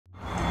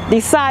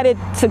decided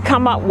to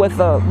come up with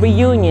a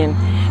reunion.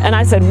 And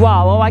I said,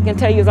 wow, all I can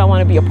tell you is I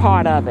want to be a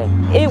part of it.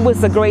 It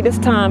was the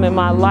greatest time in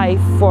my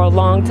life for a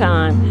long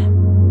time.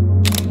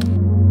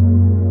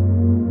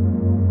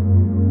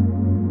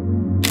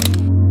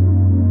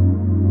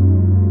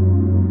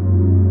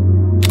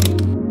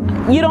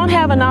 You don't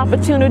have an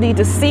opportunity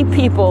to see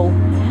people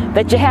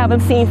that you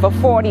haven't seen for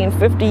 40 and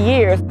 50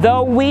 years.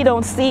 Though we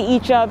don't see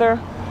each other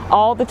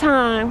all the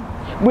time,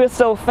 we're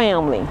still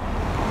family.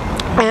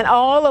 And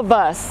all of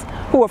us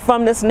who are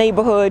from this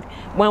neighborhood,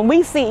 when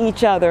we see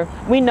each other,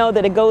 we know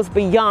that it goes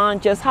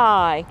beyond just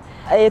hi.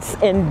 It's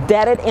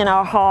embedded in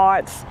our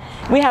hearts.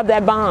 We have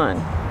that bond.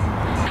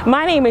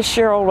 My name is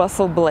Cheryl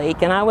Russell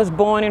Blake, and I was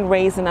born and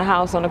raised in a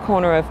house on the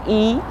corner of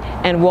E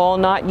and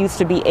Walnut, used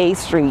to be A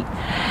Street.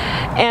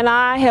 And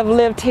I have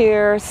lived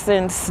here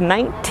since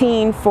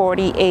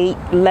 1948,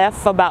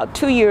 left about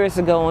 2 years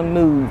ago and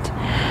moved.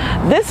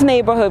 This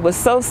neighborhood was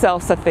so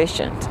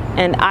self-sufficient,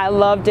 and I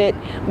loved it.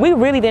 We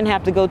really didn't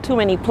have to go too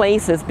many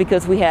places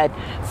because we had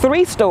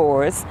 3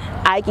 stores.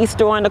 Ike's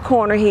store on the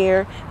corner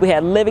here, we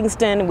had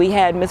Livingston, we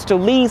had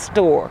Mr. Lee's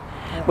store,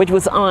 which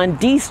was on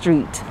D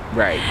Street.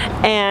 Right.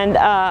 And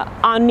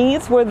our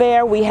needs were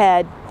there. We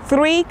had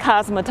 3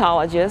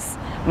 cosmetologists.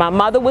 My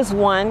mother was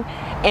one,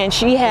 and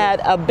she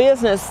had a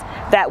business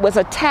that was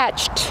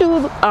attached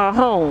to our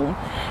home.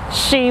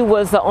 She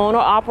was the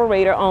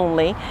owner-operator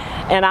only,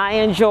 and I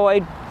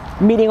enjoyed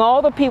meeting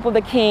all the people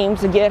that came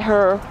to get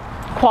her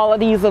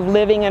qualities of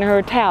living and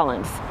her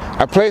talents.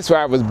 A place where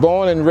I was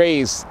born and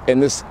raised in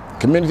this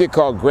community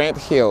called Grant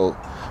Hill.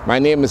 My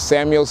name is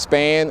Samuel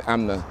Spann.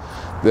 I'm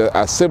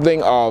a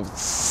sibling of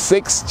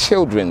 6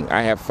 children.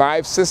 I have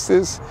 5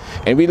 sisters,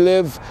 and we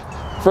live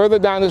further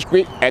down the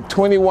street at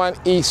 21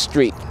 East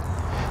Street.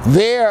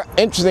 There,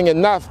 interesting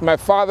enough, my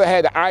father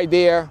had the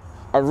idea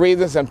of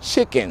raising some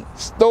chicken,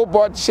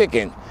 store-bought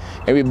chicken.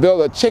 And we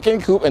built a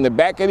chicken coop in the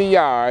back of the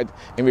yard,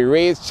 and we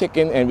raised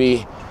chicken, and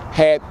we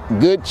had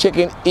good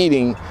chicken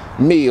eating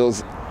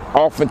meals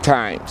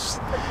oftentimes.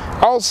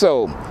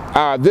 Also,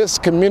 this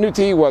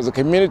community was a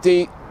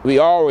community we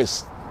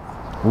always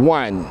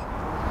won.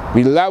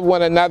 We loved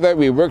one another,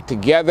 we worked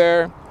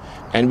together,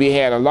 and we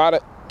had a lot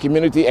of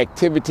community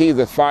activities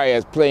as far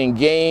as playing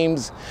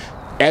games.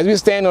 As we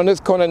stand on this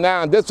corner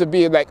now, this would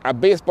be like a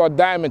baseball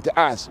diamond to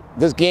us.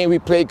 This game we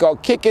played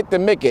called Kick It to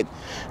Make It.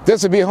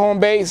 This would be home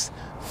base,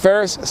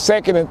 first,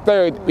 second, and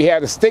third. We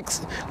had the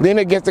sticks leaning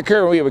against the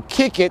curb, and we would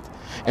kick it,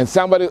 and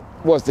somebody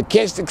was to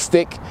catch the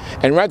stick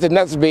and run to the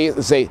next base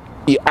and say,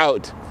 "You're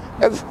out."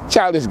 That's a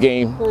childish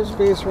game. First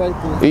base right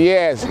there.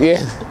 Yes,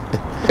 yes.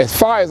 As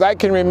far as I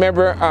can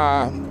remember,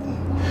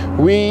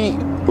 we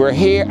were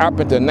here up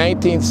until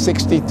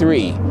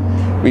 1963.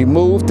 We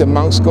moved to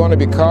Moncks Corner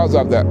because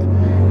of the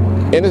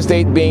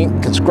interstate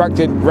being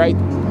constructed right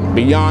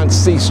beyond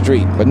C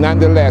Street. But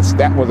nonetheless,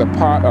 that was a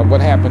part of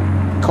what happened,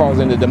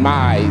 causing the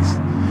demise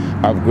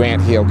of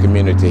Grant Hill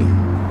community.